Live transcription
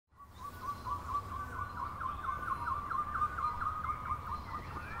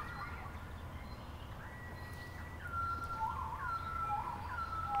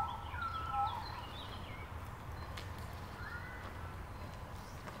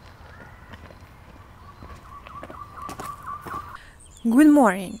Good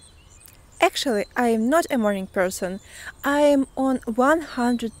morning. Actually, I am not a morning person. I am on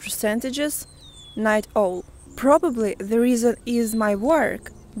 100 percentages night owl. Probably the reason is my work,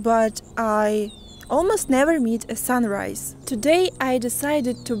 but I almost never meet a sunrise. Today I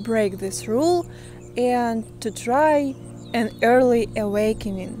decided to break this rule and to try an early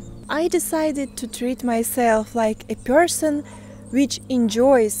awakening. I decided to treat myself like a person which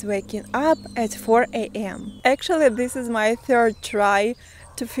enjoys waking up at 4 a.m. Actually, this is my third try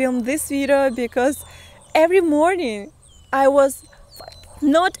to film this video because every morning I was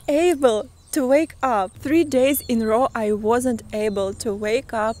not able to wake up. 3 days in a row I wasn't able to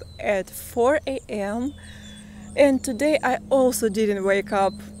wake up at 4 a.m. and today I also didn't wake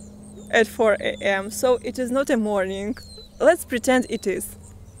up at 4 a.m. So it is not a morning. Let's pretend it is.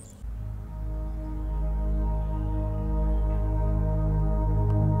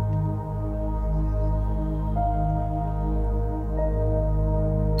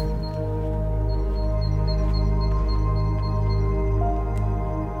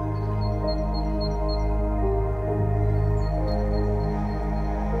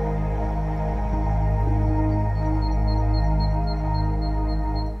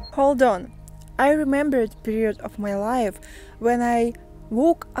 Hold on. I remember a period of my life when I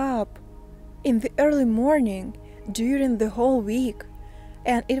woke up in the early morning during the whole week,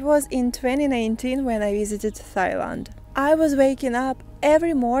 and it was in 2019 when I visited Thailand. I was waking up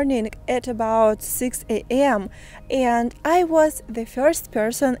every morning at about 6 a.m. and I was the first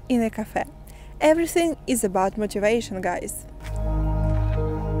person in a cafe. Everything is about motivation, guys.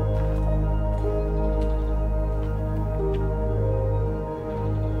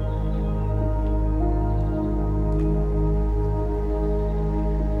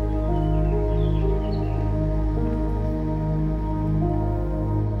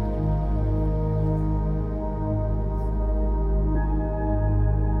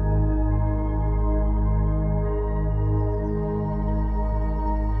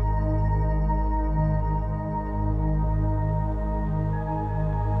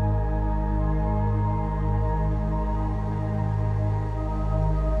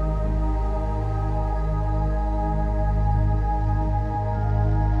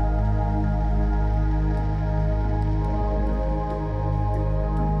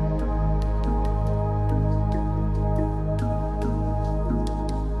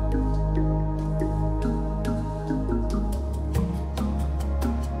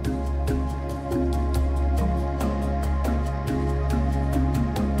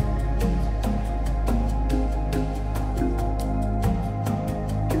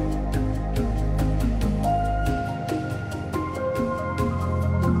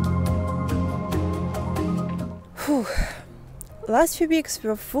 Whew. Last few weeks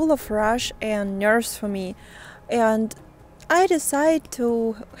were full of rush and nerves for me, and I decided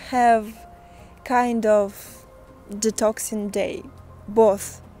to have kind of detoxing day,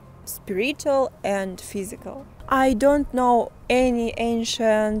 both spiritual and physical. I don't know any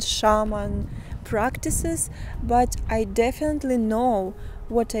ancient shaman practices, but I definitely know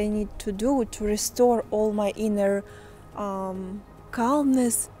what I need to do to restore all my inner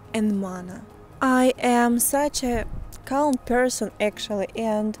calmness and mana. I am such a calm person actually,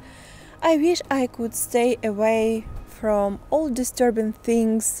 and I wish I could stay away from all disturbing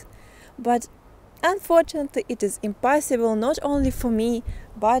things, but unfortunately it is impossible, not only for me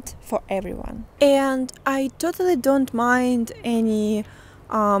but for everyone. And I totally don't mind any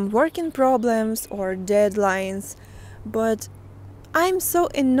working problems or deadlines, but I'm so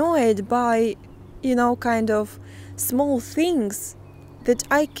annoyed by, kind of small things that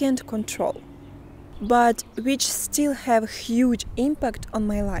I can't control, but which still have huge impact on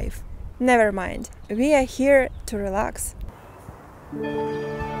my life. Never mind, we are here to relax.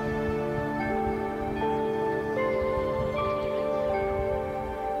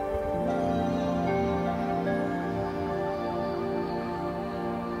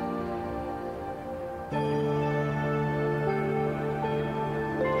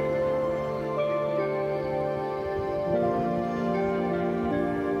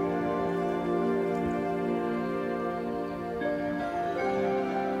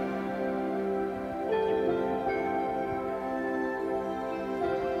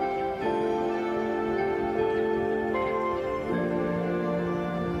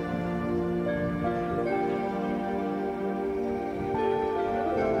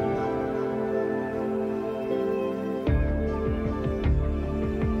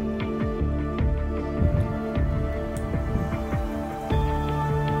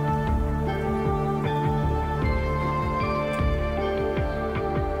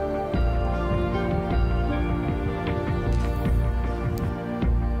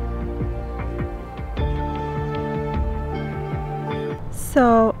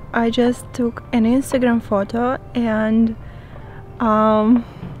 So I just took an Instagram photo and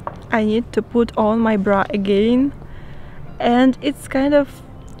I need to put on my bra again, and it's kind of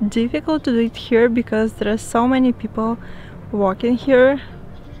difficult to do it here because there are so many people walking here.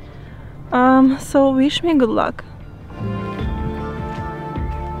 So wish me good luck.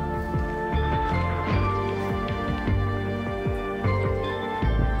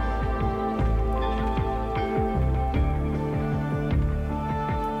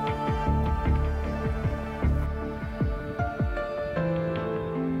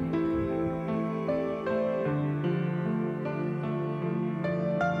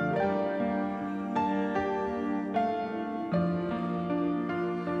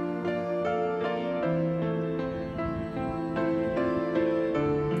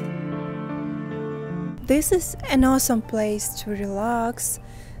 This is an awesome place to relax,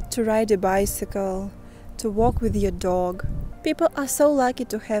 to ride a bicycle, to walk with your dog. People are so lucky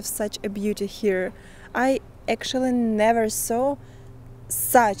to have such a beauty here. I actually never saw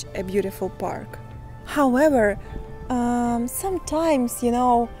such a beautiful park. However, sometimes,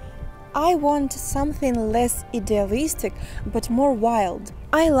 I want something less idealistic but more wild.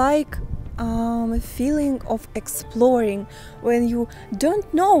 I like a feeling of exploring when you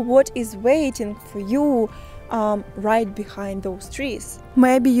don't know what is waiting for you right behind those trees.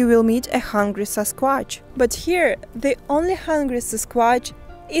 Maybe you will meet a hungry Sasquatch, but here the only hungry Sasquatch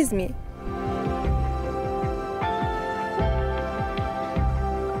is me.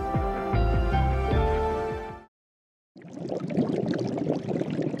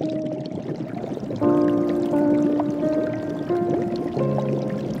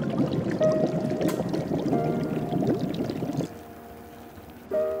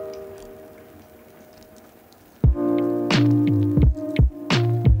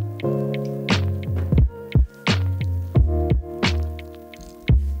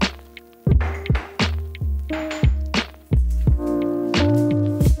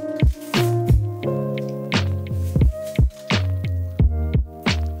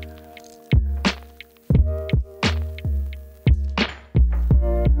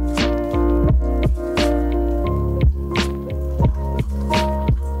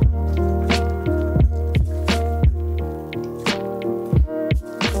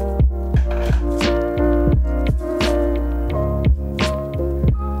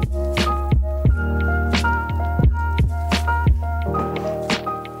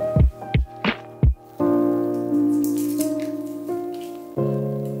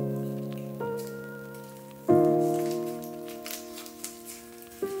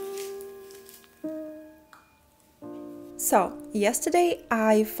 So, yesterday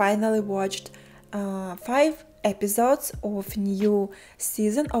I finally watched 5 episodes of new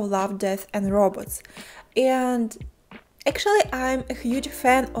season of Love, Death and Robots. And actually I'm a huge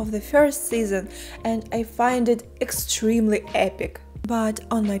fan of the first season and I find it extremely epic. But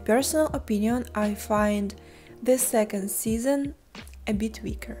on my personal opinion, I find the second season a bit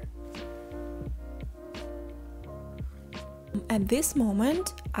weaker. At this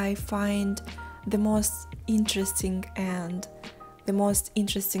moment, I find the most interesting and the most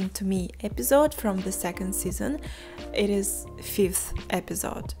interesting to me episode from the second season. It is 5th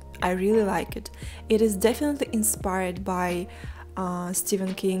episode. I really like it. It is definitely inspired by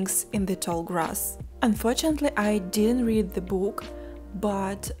Stephen King's In the Tall Grass. Unfortunately, I didn't read the book,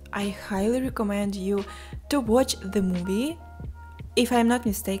 but I highly recommend you to watch the movie. If I'm not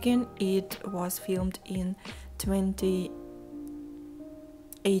mistaken, it was filmed in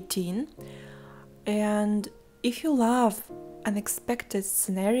 2018. And if you love unexpected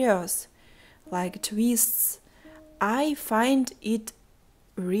scenarios, like twists, I find it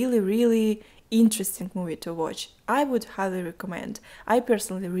really interesting movie to watch. I would highly recommend. I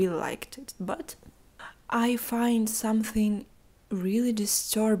personally really liked it, but I find something really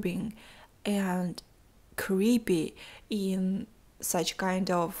disturbing and creepy in such kind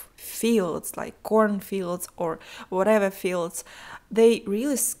of fields, like cornfields or whatever fields. They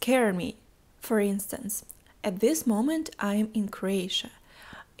really scare me. For instance, at this moment I'm in Croatia,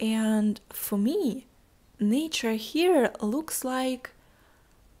 and for me, nature here looks like,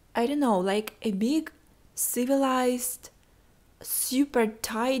 I don't know, like a big, civilized, super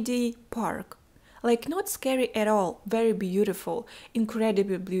tidy park. Like not scary at all, very beautiful,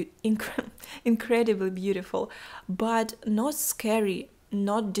 incredibly beautiful, but not scary,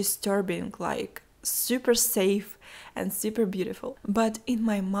 not disturbing, like super safe and super beautiful. But in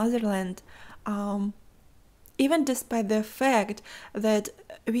my motherland, even despite the fact that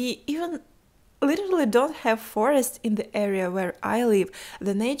we even literally don't have forest in the area where I live,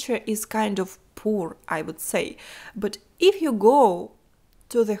 the nature is kind of poor, I would say. But if you go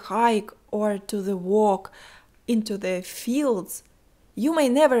to the hike or to the walk into the fields, you may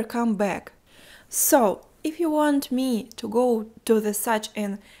never come back. So, if you want me to go to such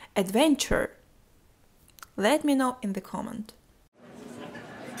an adventure, let me know in the comment.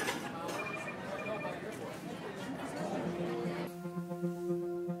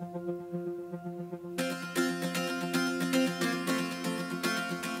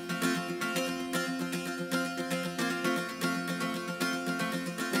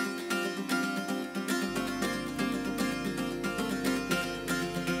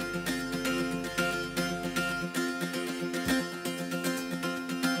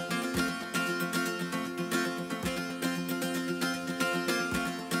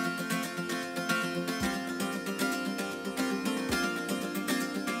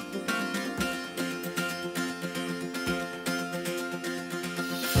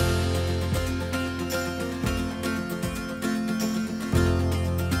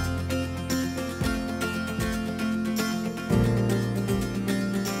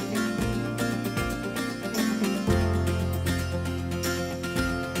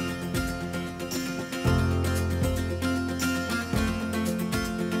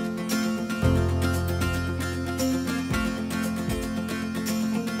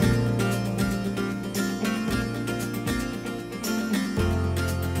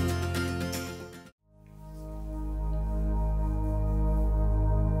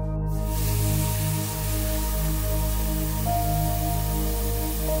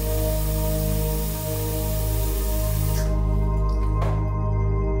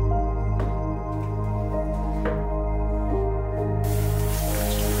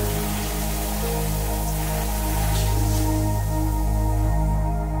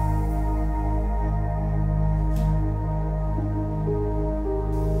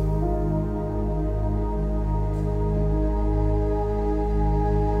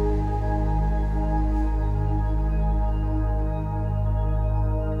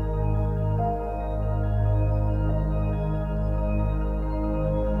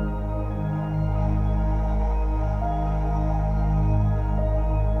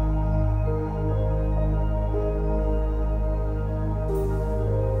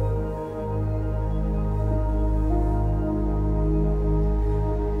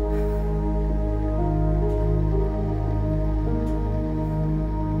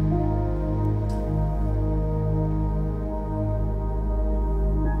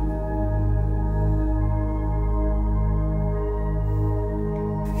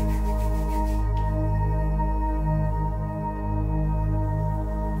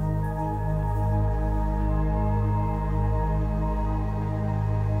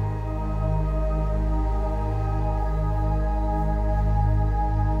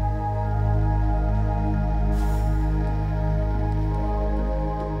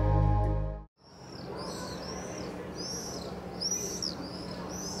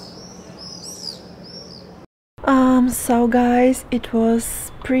 So guys, it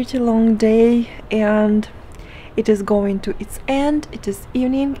was pretty long day and it is going to its end. It is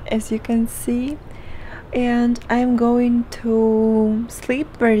evening, as you can see, and I'm going to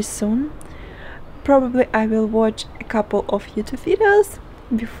sleep very soon. Probably I will watch a couple of YouTube videos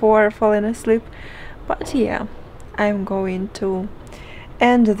before falling asleep, but yeah, I'm going to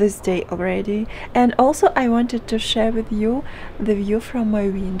end this day already. And also I wanted to share with you the view from my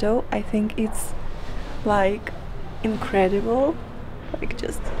window. I think it's like incredible, like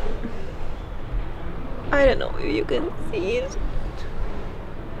just, I don't know if you can see it.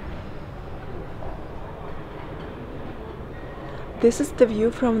 This is the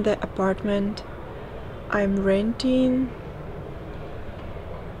view from the apartment I'm renting.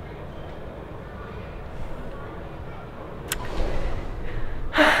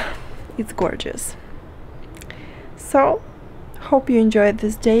 It's gorgeous. So, hope you enjoyed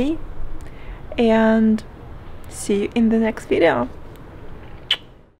this day and see you in the next video.